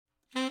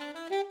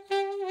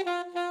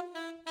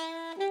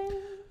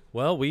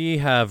Well, we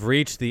have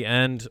reached the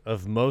end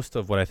of most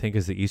of what I think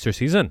is the Easter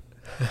season.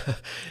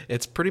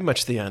 It's pretty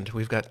much the end.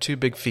 We've got two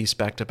big feasts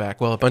back to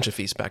back. Well, a bunch of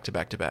feasts back to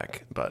back to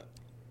back, but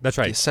That's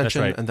the right. That's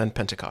Ascension right. and then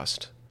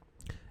Pentecost.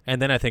 And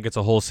then I think it's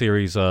a whole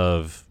series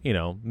of,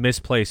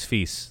 misplaced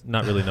feasts,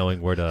 not really knowing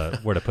where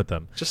to put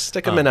them. Just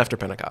stick them in after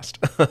Pentecost.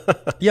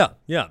 Yeah,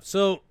 yeah.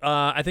 So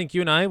I think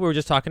you and I we were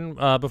just talking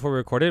before we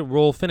recorded.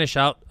 We'll finish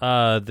out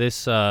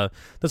this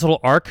little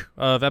arc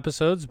of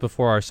episodes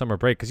before our summer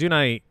break, because you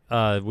and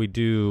I we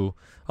do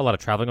a lot of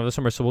traveling over the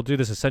summer. So we'll do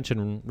this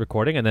Ascension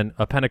recording and then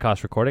a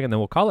Pentecost recording, and then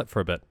we'll call it for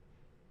a bit.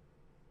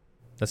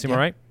 That seem Yeah. all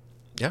right?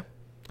 Yeah.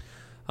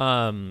 Yeah.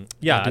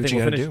 Do I what think you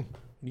we'll gotta finish. do.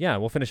 Yeah,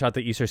 we'll finish out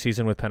the Easter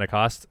season with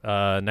Pentecost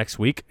next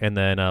week, and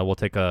then we'll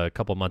take a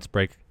couple months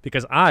break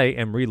because I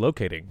am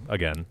relocating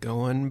again.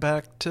 Going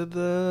back to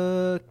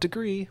the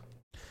degree.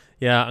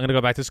 Yeah, I'm gonna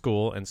go back to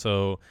school, and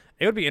so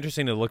it would be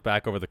interesting to look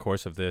back over the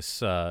course of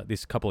this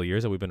these couple of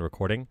years that we've been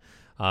recording,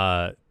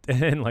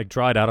 and like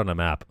draw it out on a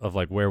map of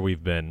like where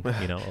we've been,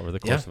 over the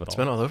Yeah, course of it it's all.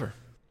 been all over.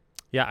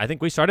 Yeah, I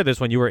think we started this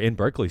when you were in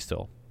Berkeley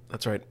still,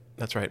 That's right.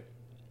 That's right.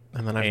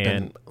 And then I've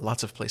And- been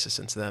lots of places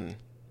since then.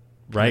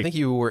 right? I think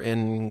you were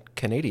in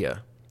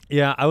Canada.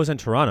 Yeah, I was in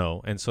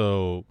Toronto, and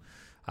so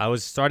I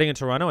was starting in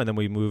Toronto, and then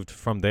we moved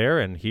from there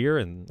and here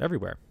and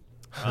everywhere.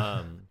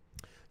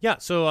 Yeah,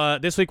 so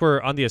this week we're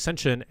on the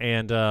Ascension,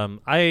 and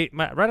right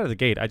out of the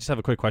gate, I just have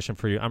a quick question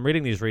for you. I'm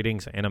reading these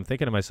readings, and I'm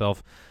thinking to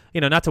myself,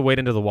 not to wade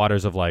into the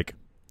waters of like,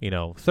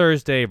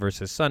 Thursday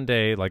versus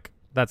Sunday. Like,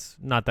 that's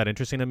not that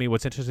interesting to me.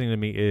 What's interesting to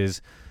me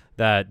is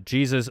that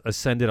Jesus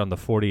ascended on the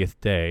 40th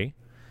day,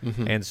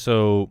 and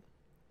so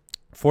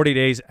 40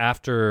 days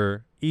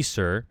after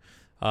Easter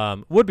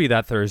would be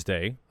that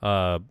Thursday,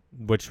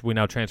 which we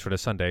now transfer to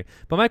Sunday.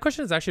 But my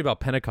question is actually about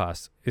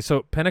Pentecost.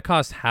 So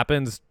Pentecost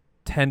happens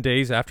 10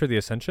 days after the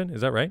Ascension.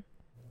 Is that right?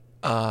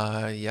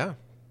 Yeah.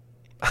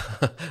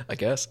 I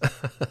guess.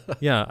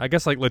 Yeah, I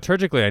guess like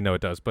liturgically I know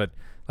it does, but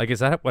like is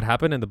that what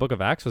happened in the book of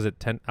Acts? Was it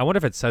 10? I wonder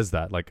if it says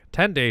that. Like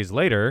 10 days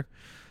later,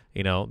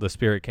 the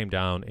Spirit came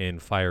down in a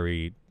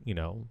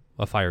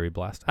fiery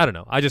blast. I don't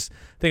know. I just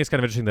think it's kind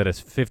of interesting that it's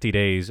 50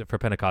 days for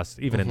Pentecost,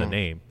 even in the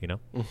name,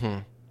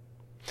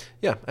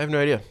 Yeah, I have no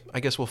idea.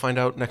 I guess we'll find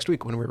out next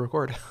week when we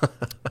record.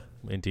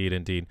 Indeed,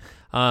 indeed.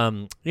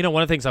 One of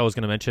the things I was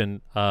going to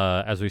mention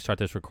as we start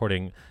this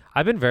recording,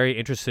 I've been very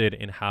interested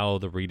in how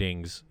the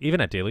readings,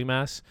 even at Daily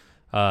Mass,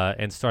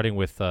 and starting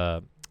with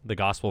the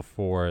Gospel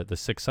for the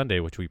Sixth Sunday,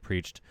 which we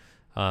preached,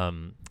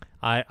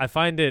 I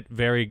find it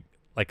very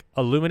like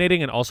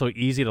illuminating and also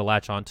easy to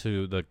latch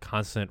onto the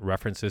constant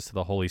references to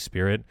the Holy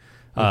Spirit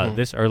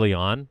this early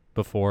on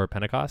before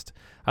Pentecost.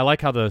 I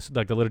like how the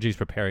liturgy is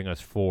preparing us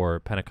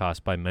for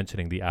Pentecost by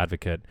mentioning the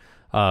Advocate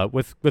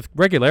with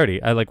regularity.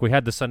 We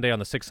had the Sunday on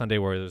the sixth Sunday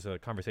where there's a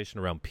conversation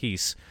around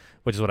peace,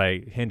 which is what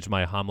I hinged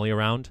my homily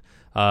around.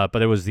 But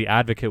it was the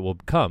Advocate will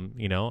come,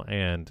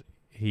 and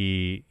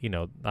he,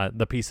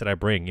 the peace that I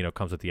bring,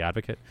 comes with the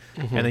Advocate.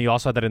 And then you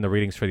also had that in the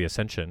readings for the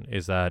Ascension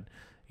is that,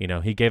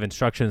 he gave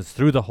instructions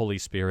through the Holy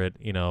Spirit,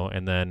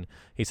 and then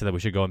he said that we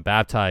should go and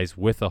baptize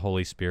with the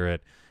Holy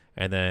Spirit.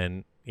 And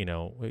then,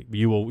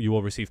 you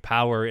will receive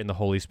power in the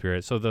Holy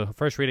Spirit. So the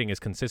first reading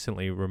is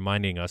consistently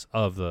reminding us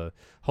of the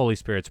Holy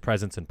Spirit's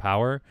presence and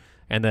power.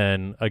 And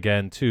then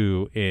again,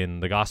 too,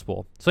 in the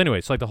gospel. So anyway,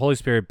 so like the Holy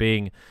Spirit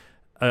being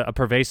a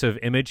pervasive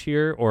image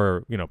here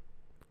or,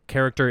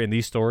 character in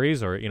these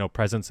stories or,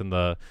 presence in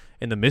the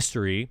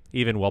mystery,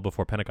 even well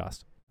before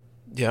Pentecost.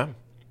 Yeah.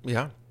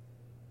 Yeah.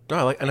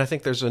 No, and I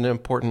think there's an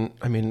important,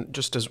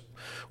 just as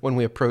when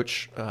we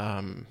approach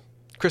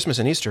Christmas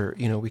and Easter,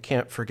 we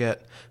can't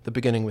forget the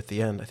beginning with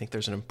the end. I think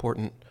there's an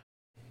important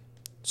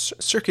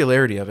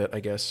circularity of it,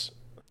 I guess.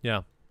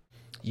 Yeah.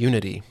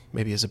 Unity,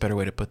 maybe is a better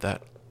way to put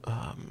that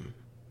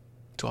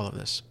to all of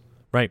this.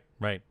 Right.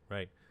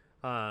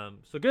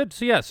 So good.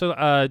 So yeah.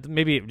 So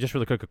maybe just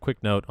really quick, a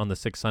quick note on the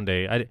sixth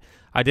Sunday.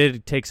 I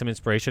did take some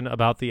inspiration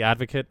about the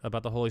Advocate,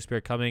 about the Holy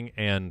Spirit coming,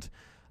 and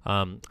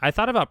I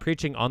thought about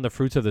preaching on the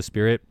fruits of the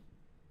Spirit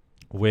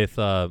with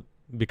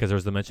because there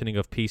was the mentioning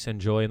of peace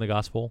and joy in the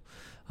gospel.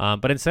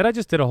 But instead, I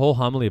just did a whole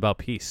homily about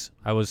peace.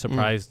 I was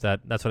surprised that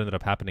that's what ended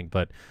up happening.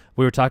 But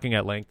we were talking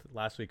at length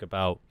last week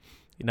about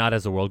not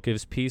as the world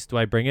gives peace do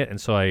I bring it. And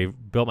so I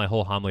built my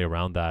whole homily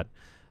around that,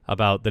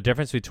 about the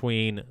difference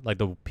between like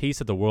the peace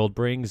that the world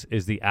brings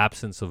is the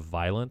absence of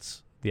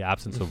violence, the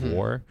absence of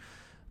war,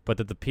 but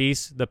that the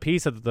peace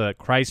that the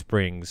Christ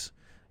brings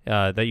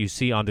that you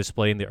see on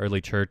display in the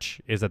early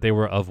church is that they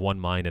were of one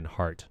mind and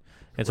heart.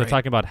 And so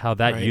talking about how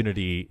that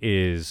unity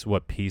is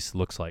what peace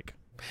looks like.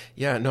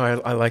 Yeah, no,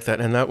 I like that.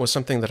 And that was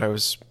something that I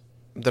was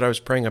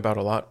praying about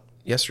a lot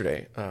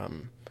yesterday,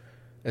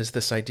 is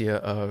this idea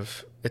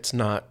of it's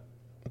not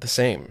the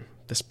same,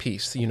 this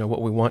peace.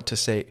 What we want to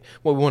say,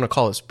 what we want to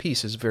call as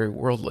peace is very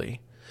worldly.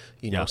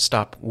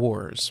 Stop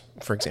wars,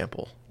 for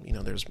example.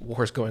 There's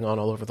wars going on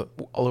all over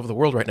the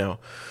world right now.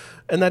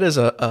 And that is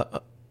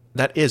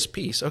that is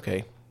peace.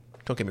 Okay,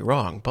 don't get me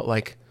wrong, but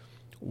I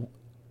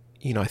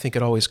think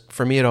it always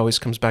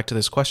comes back to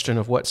this question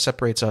of what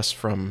separates us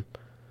from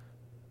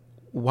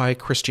why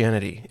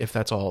Christianity if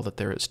that's all that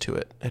there is to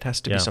it? It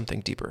has to be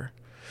something deeper.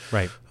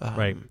 Right.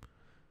 Right.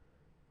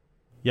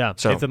 Yeah.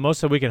 So if the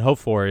most that we can hope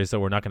for is that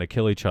we're not going to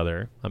kill each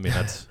other, I mean,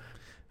 that's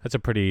a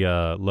pretty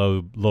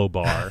low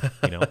bar,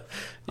 you know.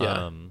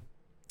 Yeah.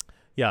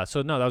 Yeah,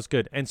 so no, that was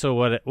good. And so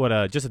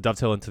what just to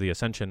dovetail into the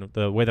ascension,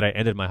 the way that I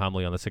ended my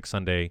homily on the Sixth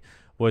Sunday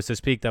was to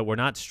speak that we're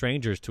not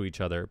strangers to each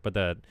other, but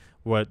that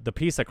what the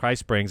peace that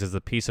Christ brings is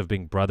the peace of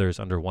being brothers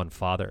under one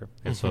Father.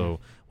 And so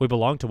we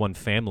belong to one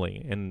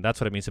family, and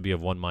that's what it means to be of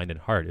one mind and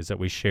heart, is that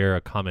we share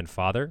a common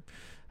Father.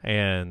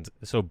 And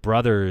so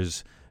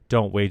brothers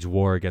don't wage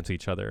war against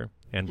each other,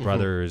 and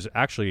brothers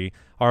actually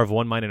are of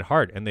one mind and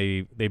heart, and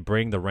they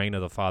bring the reign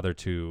of the Father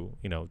to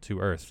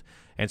earth.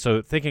 And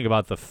so thinking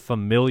about the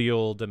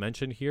familial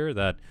dimension here,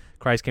 that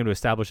Christ came to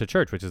establish a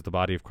church, which is the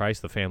body of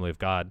Christ, the family of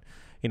God,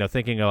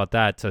 thinking about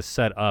that to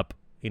set up,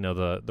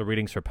 the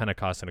readings for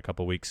Pentecost in a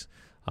couple weeks.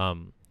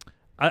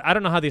 I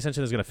don't know how the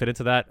ascension is going to fit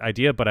into that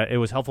idea, but it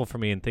was helpful for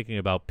me in thinking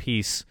about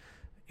peace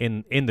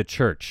in the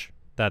church,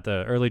 that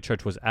the early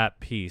church was at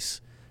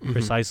peace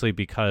precisely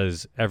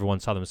because everyone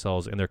saw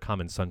themselves in their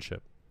common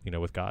sonship,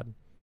 with God.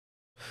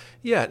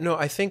 Yeah, no,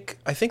 I think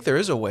there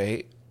is a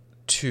way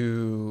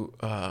to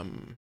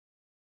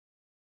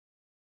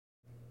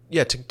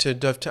to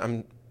dovetail.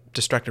 I'm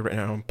distracted right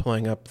now. I'm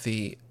pulling up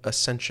the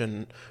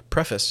Ascension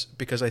preface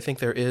because I think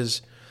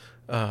there's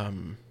a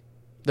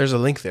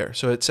link there.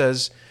 So it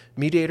says,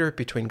 mediator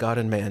between God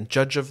and man,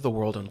 judge of the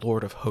world and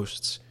Lord of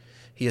hosts.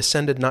 He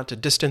ascended not to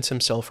distance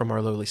himself from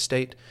our lowly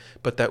state,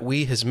 but that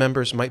we, his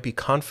members, might be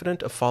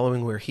confident of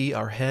following where he,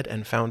 our head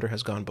and founder,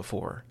 has gone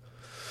before.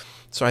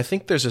 So I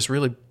think there's this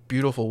really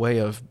beautiful way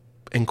of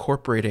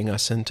incorporating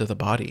us into the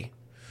body.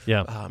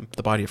 Yeah.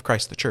 The body of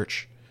Christ, the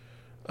church.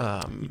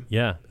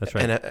 Yeah, that's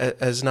right.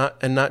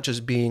 And not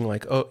just being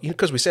like,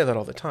 because we say that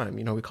all the time,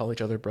 we call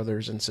each other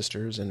brothers and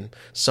sisters and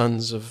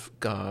sons of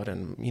God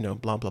and,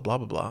 blah, blah, blah,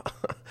 blah, blah.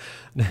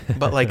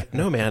 But like,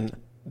 no, man,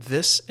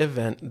 this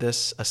event,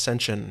 this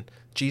ascension,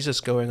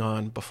 Jesus going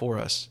on before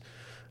us,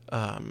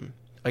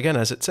 again,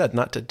 as it said,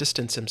 not to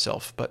distance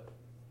himself, but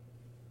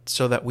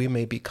so that we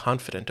may be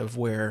confident of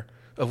where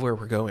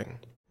we're going.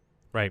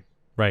 Right.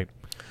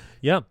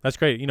 Yeah, that's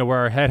great. Where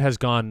our head has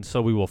gone,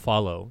 so we will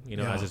follow,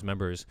 as his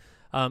members.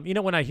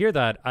 When I hear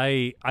that,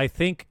 I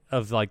think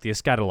of like the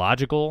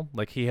eschatological,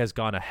 like he has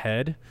gone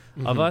ahead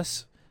of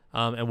us,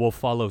 and we'll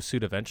follow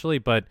suit eventually.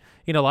 But,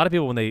 a lot of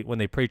people when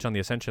they preach on the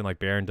ascension, like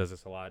Barron does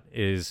this a lot,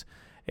 is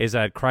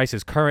that Christ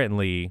is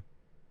currently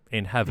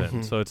in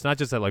heaven. So it's not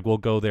just that like we'll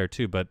go there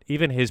too, but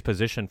even his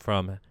position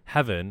from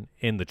heaven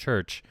in the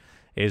church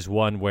is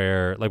one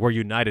where like we're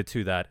united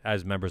to that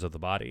as members of the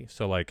body.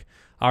 So like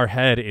our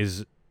head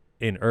is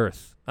in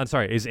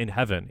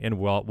heaven, and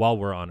while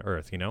we're on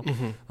earth,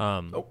 and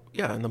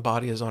the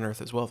body is on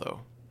earth as well,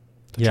 though.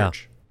 The yeah.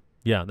 church.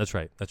 Yeah, that's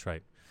right.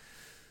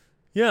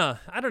 Yeah,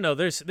 I don't know.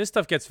 This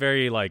stuff gets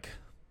very like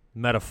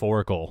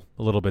metaphorical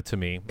a little bit to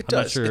me. It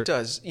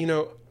does.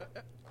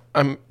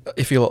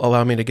 If you'll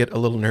allow me to get a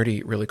little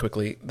nerdy really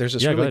quickly, there's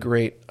this really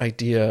great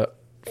idea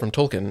from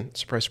Tolkien.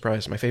 Surprise,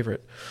 surprise, my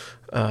favorite.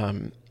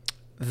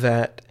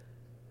 That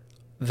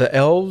the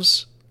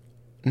elves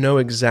know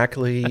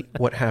exactly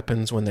what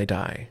happens when they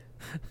die.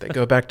 They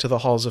go back to the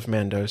halls of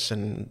Mandos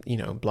and,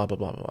 blah, blah,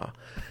 blah, blah.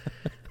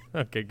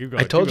 Okay, keep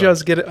going. I told you I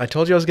was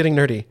getting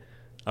nerdy.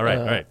 All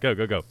right.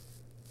 Go.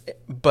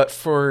 But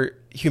for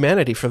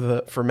humanity,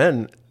 for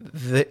men,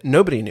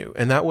 nobody knew.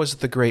 And that was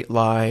the great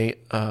lie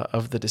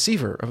of the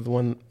deceiver, of the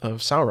one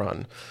of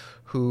Sauron,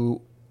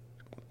 who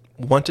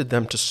wanted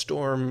them to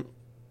storm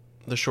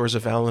the shores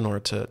of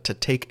Valinor to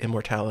take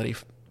immortality,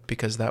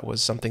 because that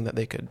was something that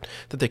they could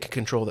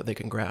control, that they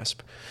can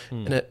grasp.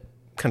 And it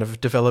kind of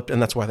developed,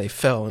 and that's why they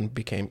fell and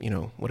became,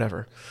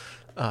 whatever.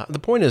 The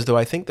point is, though,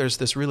 I think there's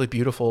this really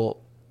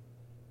beautiful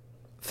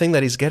thing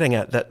that he's getting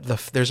at, that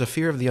there's a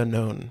fear of the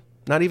unknown.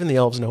 Not even the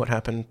elves know what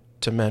happened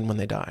to men when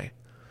they die.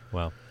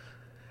 Wow.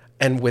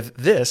 And with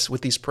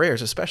these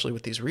prayers, especially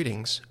with these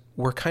readings,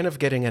 we're kind of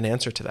getting an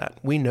answer to that.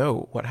 We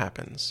know what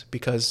happens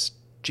because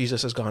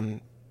Jesus has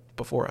gone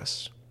before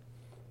us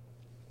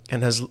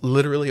and has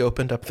literally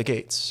opened up the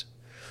gates,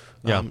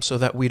 so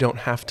that we don't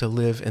have to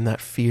live in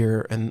that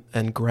fear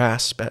and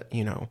grasp at,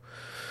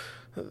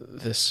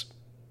 this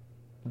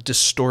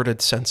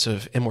distorted sense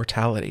of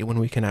immortality when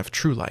we can have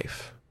true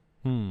life.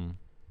 I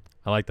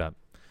like that.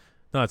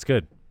 No, that's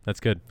good.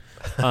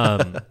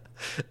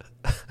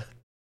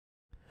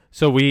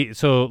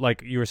 So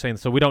like you were saying,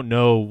 so we don't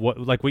know what,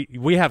 like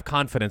we have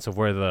confidence of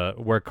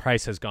where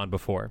Christ has gone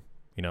before,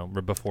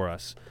 before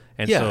us.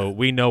 And so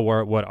we know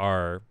what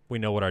our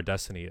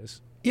destiny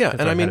is. Yeah,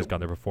 and I mean, has gone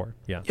there before.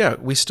 Yeah. Yeah,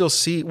 we still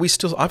see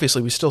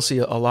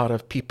a lot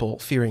of people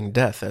fearing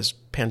death as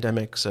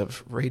pandemics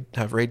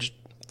have raged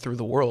through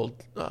the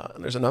world.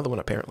 There's another one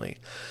apparently.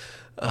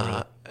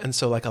 And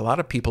so like a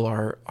lot of people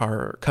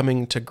are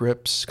coming to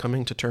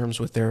terms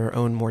with their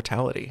own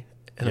mortality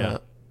in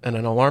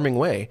an alarming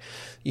way,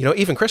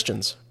 even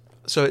Christians.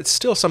 So it's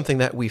still something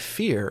that we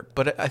fear,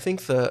 but I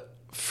think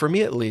for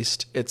me at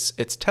least,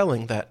 it's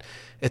telling that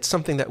it's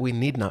something that we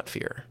need not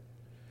fear,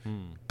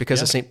 Because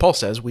Yeah. as St. Paul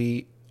says,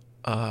 we,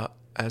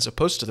 as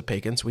opposed to the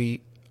pagans, we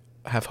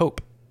have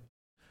hope.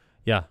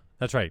 Yeah,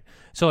 that's right.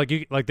 So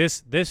like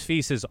this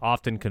feast is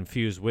often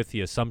confused with the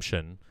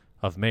Assumption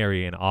of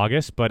Mary in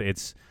August, but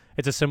it's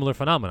a similar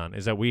phenomenon,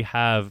 is that we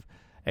have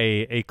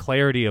a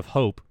clarity of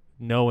hope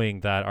knowing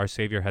that our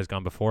Savior has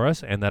gone before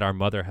us and that our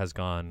mother has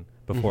gone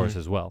before us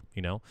as well,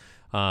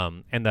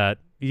 and that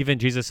even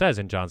Jesus says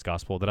in John's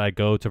Gospel that I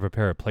go to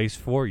prepare a place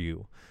for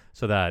you,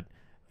 so that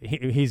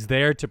he's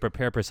there to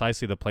prepare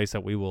precisely the place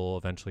that we will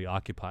eventually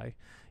occupy,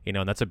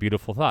 and that's a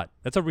beautiful thought.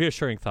 That's a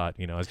reassuring thought,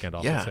 as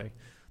Gandalf would say.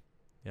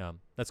 Yeah,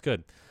 that's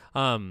good.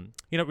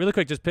 Really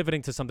quick, just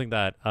pivoting to something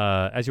that,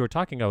 as you were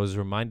talking, I was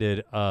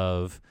reminded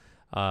of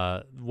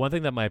one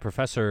thing that my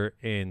professor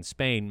in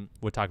Spain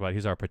would talk about.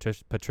 He's our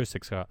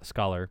patristic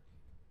scholar.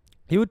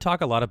 He would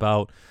talk a lot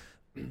about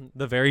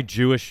the very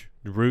Jewish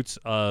roots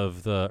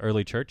of the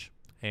early church,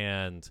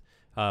 and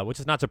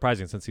which is not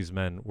surprising since these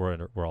men were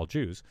all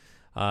Jews.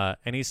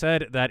 And he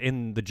said that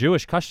in the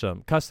Jewish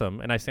custom,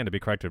 and I stand to be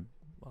corrected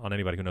on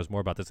anybody who knows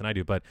more about this than I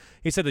do, but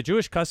he said the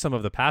Jewish custom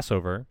of the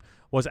Passover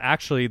was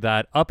actually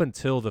that up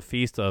until the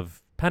Feast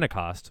of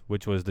Pentecost,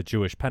 which was the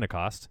Jewish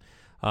Pentecost,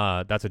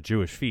 that's a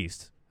Jewish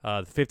feast,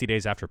 50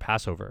 days after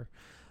Passover,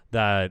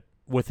 that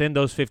within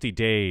those 50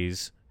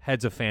 days,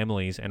 heads of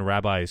families and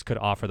rabbis could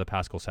offer the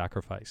Paschal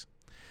sacrifice.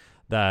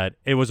 That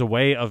it was a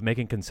way of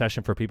making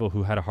concession for people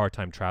who had a hard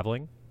time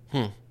traveling.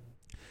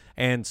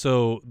 And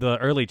so the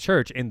early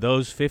church, in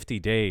those 50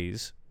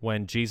 days,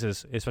 when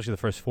Jesus, especially the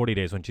first 40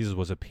 days, when Jesus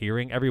was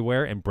appearing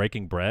everywhere and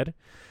breaking bread,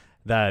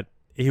 that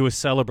he was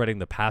celebrating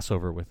the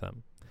Passover with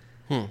them.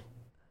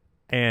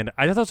 And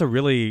I thought that was a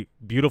really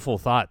beautiful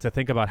thought, to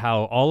think about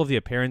how all of the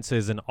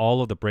appearances and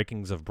all of the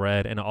breakings of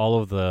bread and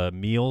all of the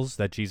meals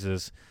that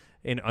Jesus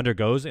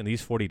undergoes in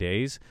these 40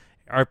 days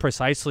are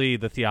precisely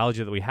the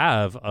theology that we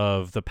have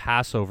of the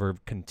Passover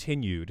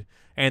continued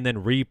and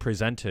then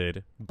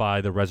represented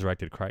by the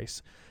resurrected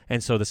Christ.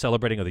 And so the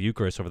celebrating of the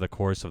Eucharist over the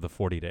course of the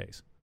 40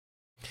 days.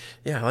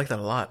 Yeah, I like that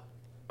a lot.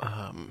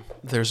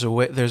 There's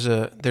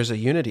a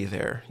unity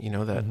there,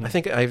 that I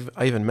think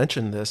I even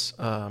mentioned this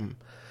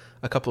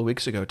a couple of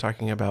weeks ago,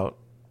 talking about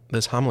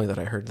this homily that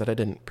I heard that I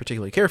didn't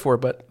particularly care for,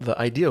 but the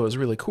idea was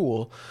really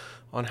cool,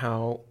 on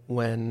how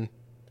when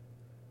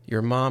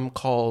your mom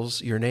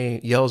calls your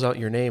name, yells out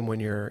your name when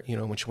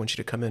when she wants you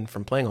to come in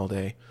from playing all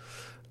day,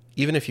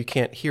 even if you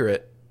can't hear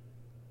it,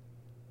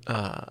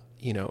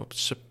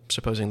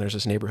 supposing there's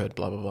this neighborhood,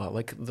 blah, blah, blah,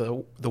 like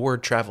the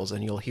word travels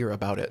and you'll hear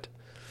about it.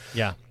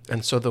 Yeah.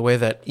 And so the way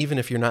that even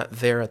if you're not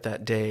there at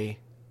that day,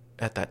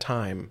 at that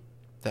time,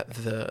 that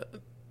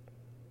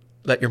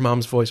your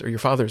mom's voice or your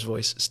father's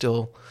voice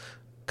still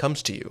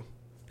comes to you.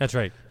 That's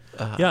right.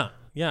 Yeah.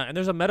 And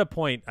there's a meta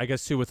point, I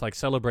guess, too, with like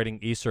celebrating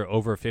Easter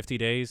over 50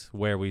 days,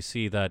 where we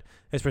see that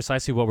it's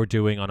precisely what we're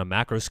doing on a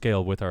macro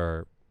scale with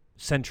our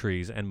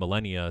centuries and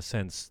millennia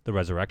since the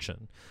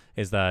resurrection,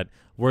 is that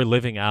we're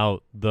living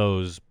out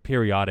those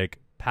periodic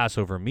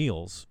Passover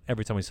meals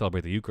every time we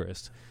celebrate the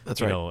Eucharist.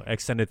 That's right.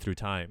 Extended through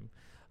time.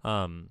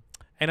 And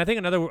I think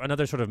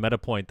another sort of meta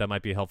point that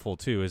might be helpful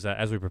too is that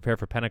as we prepare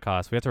for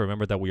Pentecost, we have to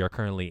remember that we are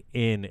currently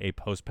in a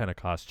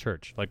post-Pentecost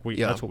church.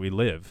 That's what we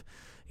live,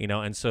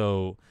 and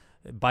so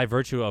by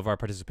virtue of our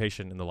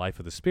participation in the life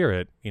of the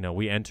Spirit,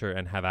 we enter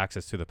and have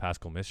access to the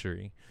Paschal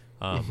mystery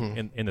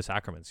in the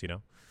sacraments.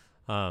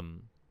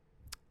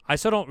 I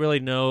still don't really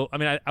know. I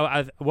mean,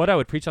 I what I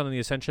would preach on in the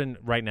Ascension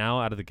right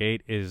now out of the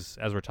gate is,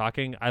 as we're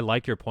talking, I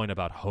like your point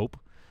about hope.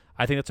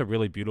 I think that's a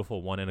really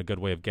beautiful one and a good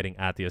way of getting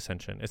at the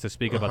Ascension, is to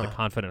speak about the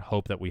confident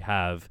hope that we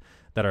have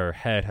that our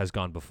head has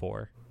gone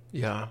before.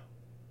 Yeah.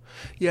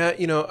 Yeah,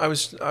 I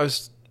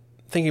was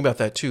thinking about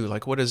that too.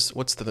 Like, what's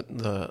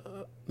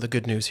the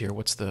good news here?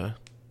 What's the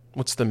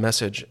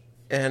message?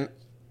 And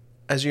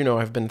as you know,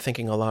 I've been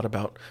thinking a lot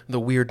about the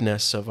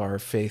weirdness of our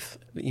faith.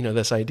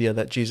 This idea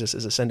that Jesus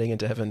is ascending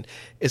into heaven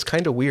is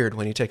kind of weird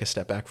when you take a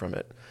step back from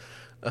it.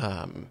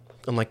 And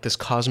like this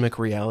cosmic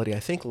reality. I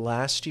think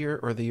last year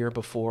or the year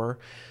before,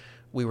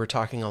 we were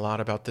talking a lot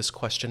about this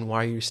question,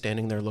 why are you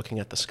standing there looking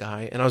at the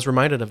sky? And I was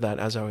reminded of that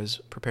as I was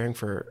preparing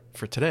for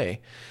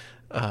today.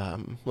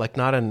 Like,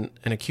 not in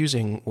an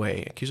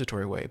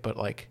accusatory way, but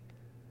like,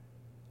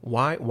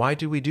 why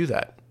do we do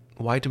that?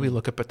 Why do we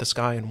look up at the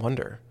sky and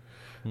wonder?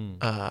 And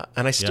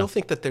I still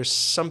think that there's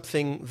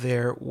something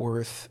there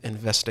worth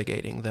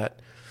investigating,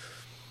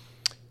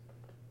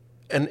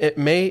 and it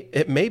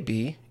may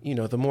be,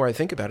 the more I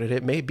think about it,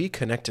 it may be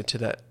connected to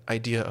that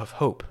idea of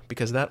hope,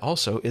 because that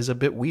also is a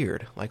bit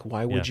weird. Like,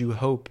 why would you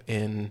hope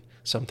in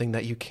something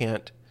that you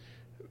can't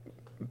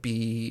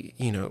be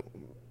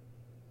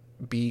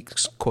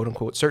quote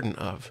unquote certain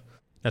of?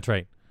 That's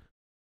right.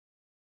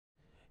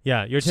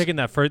 Yeah, you're taking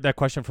that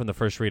question from the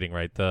first reading,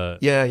 right? The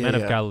Men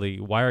of Galilee,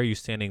 why are you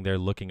standing there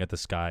looking at the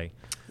sky?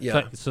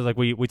 Yeah. So like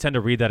we tend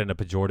to read that in a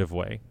pejorative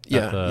way.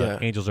 The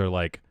angels are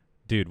like,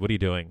 dude, what are you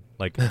doing?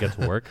 Like, get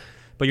to work.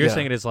 But you're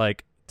saying it is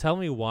like, tell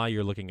me why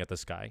you're looking at the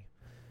sky.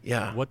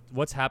 Yeah.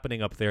 What's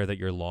happening up there that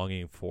you're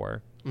longing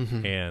for?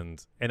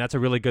 And that's a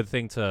really good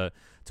thing to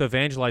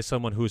evangelize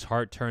someone whose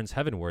heart turns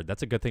heavenward.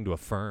 That's a good thing to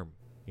affirm,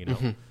 you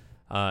know.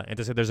 And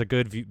to say there's a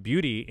good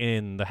beauty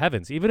in the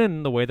heavens, even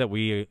in the way that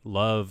we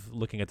love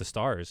looking at the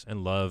stars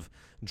and love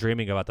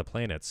dreaming about the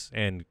planets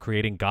and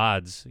creating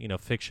gods, you know,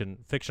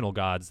 fictional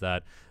gods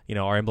that, you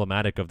know, are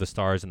emblematic of the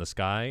stars in the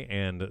sky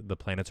and the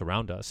planets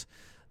around us.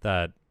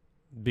 That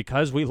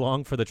because we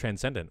long for the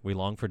transcendent, we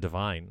long for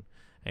divine,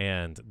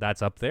 and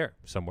that's up there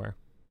somewhere.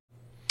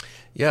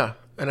 Yeah,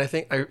 and I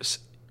think I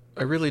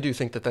really do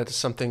think that is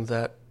something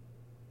that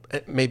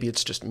maybe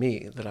it's just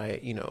me that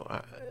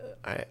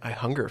I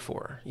hunger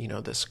for, you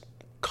know, this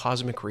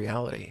cosmic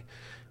reality.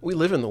 We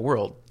live in the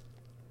world,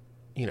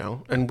 you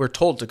know, and we're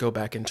told to go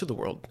back into the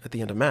world at the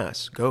end of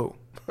Mass. Go.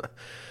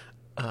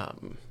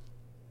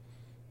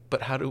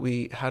 But how do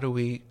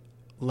we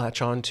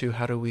latch on to,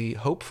 how do we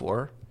hope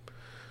for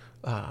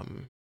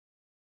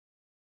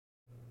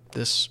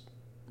this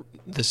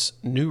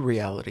new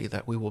reality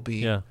that we will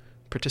be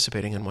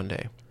participating in one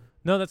day?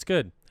 No, that's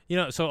good. You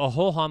know, so a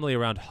whole homily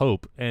around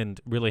hope and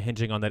really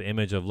hinging on that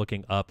image of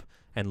looking up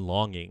and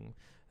longing,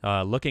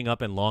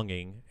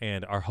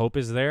 and our hope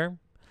is there,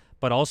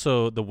 but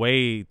also the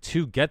way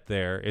to get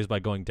there is by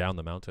going down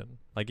the mountain.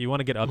 Like, you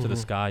want to get up to the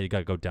sky, you got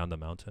to go down the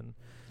mountain.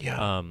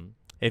 Yeah.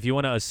 If you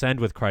want to ascend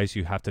with Christ,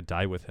 you have to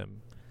die with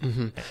him.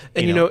 And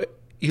you know,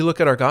 you look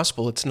at our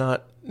gospel, it's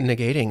not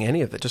negating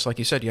any of it. Just like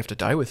you said, you have to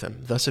die with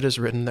him. Thus it is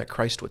written that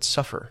Christ would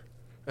suffer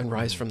and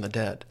rise from the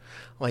dead.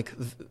 Like,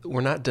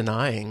 we're not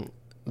denying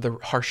the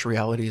harsh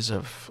realities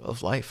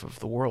of life, of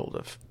the world,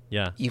 of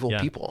evil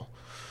people.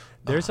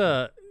 There's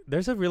a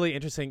really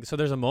interesting, so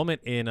there's a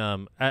moment in,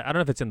 I don't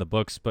know if it's in the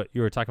books, but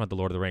you were talking about the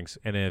Lord of the Rings.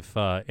 And if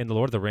in the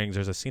Lord of the Rings,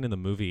 there's a scene in the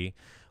movie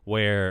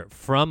where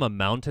from a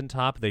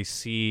mountaintop, they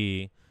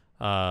see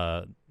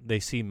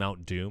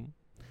Mount Doom.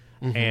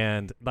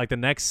 And like the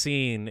next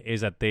scene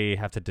is that they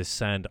have to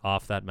descend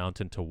off that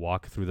mountain to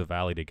walk through the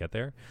valley to get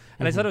there.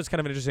 And I thought it was kind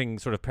of an interesting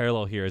sort of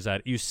parallel here, is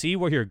that you see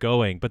where you're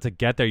going, but to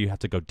get there, you have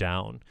to go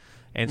down.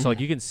 And so like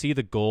you can see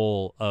the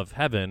goal of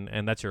heaven,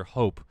 and that's your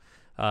hope.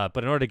 But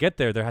in order to get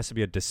there, there has to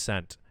be a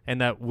descent. And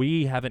that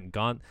we haven't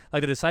gone,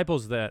 like the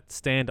disciples that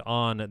stand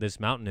on this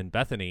mountain in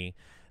Bethany,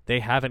 they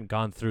haven't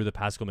gone through the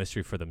Paschal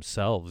mystery for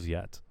themselves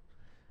yet.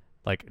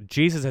 Like,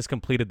 Jesus has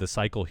completed the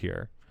cycle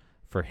here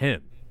for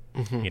him,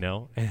 you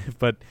know,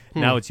 but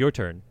now it's your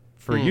turn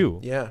for you.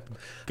 Yeah.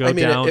 Go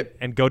down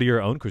and go to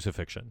your own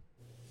crucifixion.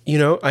 You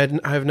know,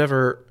 I've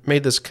never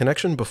made this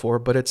connection before,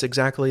 but it's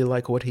exactly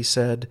like what he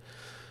said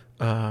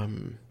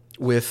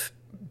with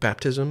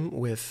baptism,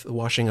 with the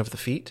washing of the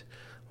feet.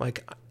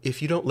 Like,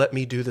 if you don't let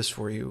me do this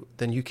for you,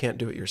 then you can't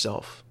do it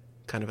yourself,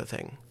 kind of a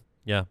thing.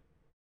 Yeah.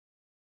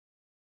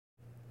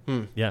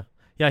 Yeah.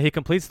 Yeah, he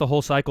completes the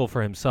whole cycle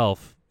for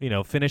himself, you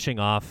know, finishing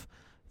off,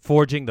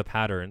 forging the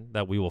pattern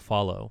that we will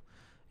follow.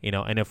 You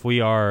know, and if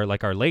we are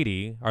like Our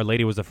Lady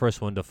was the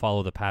first one to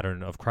follow the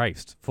pattern of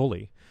Christ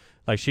fully.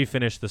 Like, she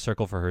finished the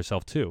circle for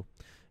herself too,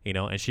 you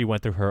know, and she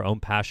went through her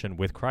own passion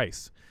with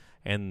Christ.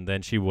 And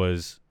then she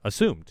was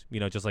assumed, you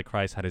know, just like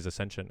Christ had his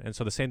ascension. And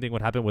so the same thing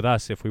would happen with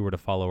us if we were to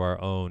follow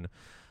our own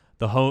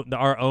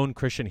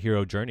Christian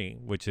hero journey,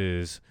 which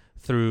is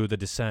through the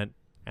descent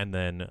and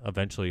then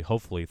eventually,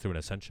 hopefully, through an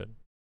ascension.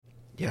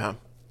 Yeah.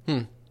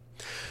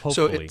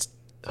 Hopefully.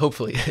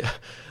 Hopefully.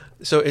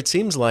 So it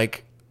seems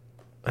like,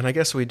 and I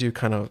guess we do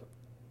kind of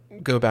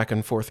go back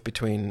and forth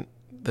between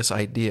this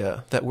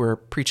idea that we're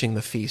preaching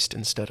the feast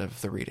instead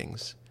of the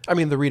readings. I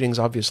mean, the readings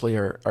obviously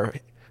are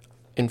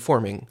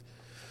informing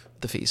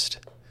the feast.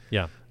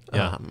 Yeah.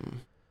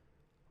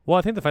 Well,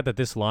 I think the fact that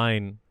this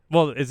line,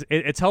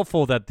 it's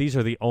helpful that these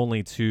are the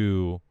only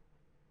two,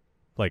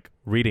 like,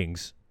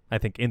 readings, I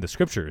think, in the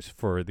scriptures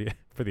for the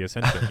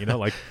Ascension. You know,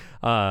 like,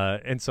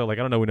 and so, like,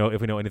 I don't know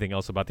if we know anything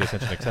else about the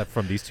Ascension except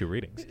from these two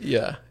readings.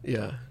 Yeah.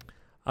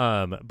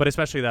 But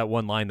especially that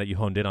one line that you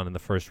honed in on in the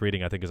first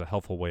reading, I think, is a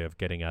helpful way of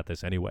getting at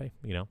this anyway.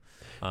 You know.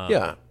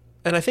 Yeah,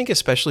 and I think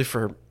especially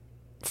for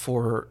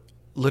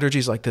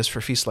liturgies like this, for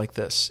feasts like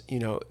this, you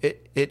know,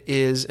 it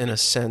is, in a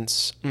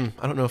sense,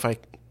 I don't know if I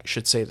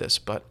should say this,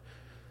 but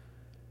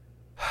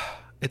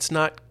it's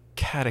not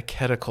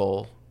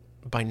catechetical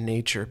by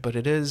nature, but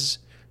it is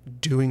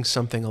doing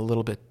something a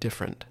little bit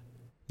different.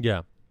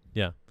 Yeah.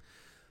 No,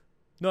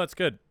 that's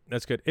good.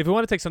 If we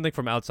want to take something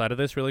from outside of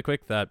this really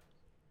quick, that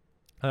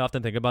I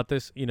often think about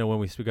this, you know, when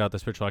we speak about the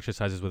spiritual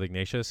exercises with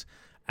Ignatius,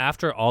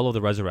 after all of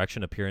the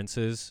resurrection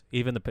appearances,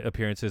 even the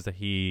appearances that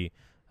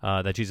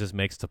that Jesus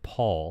makes to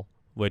Paul,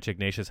 which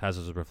Ignatius has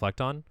us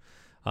reflect on,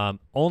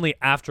 only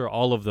after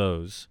all of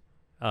those,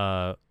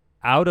 out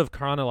of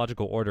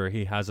chronological order,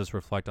 he has us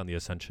reflect on the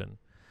Ascension.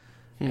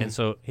 And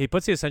so he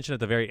puts the Ascension at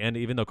the very end,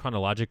 even though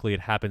chronologically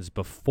it happens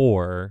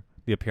before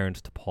the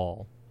appearance to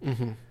Paul.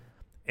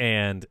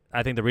 And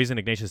I think the reason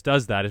Ignatius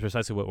does that is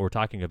precisely what we're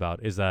talking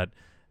about, is that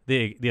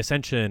the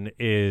Ascension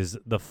is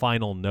the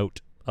final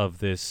note of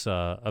this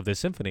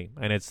symphony,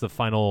 and it's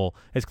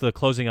the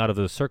closing out of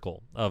the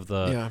circle of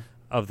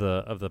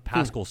the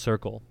Paschal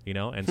circle, you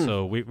know. And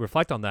so we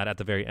reflect on that at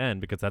the very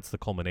end, because that's the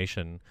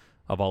culmination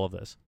of all of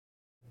this.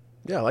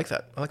 Yeah, I like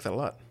that. I like that a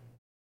lot.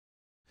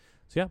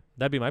 So yeah,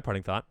 that'd be my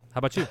parting thought. How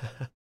about you?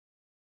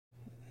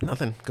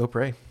 Nothing. Go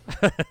pray.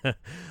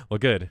 Well,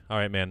 good. All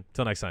right, man.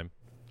 Till next time.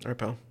 All right,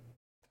 pal.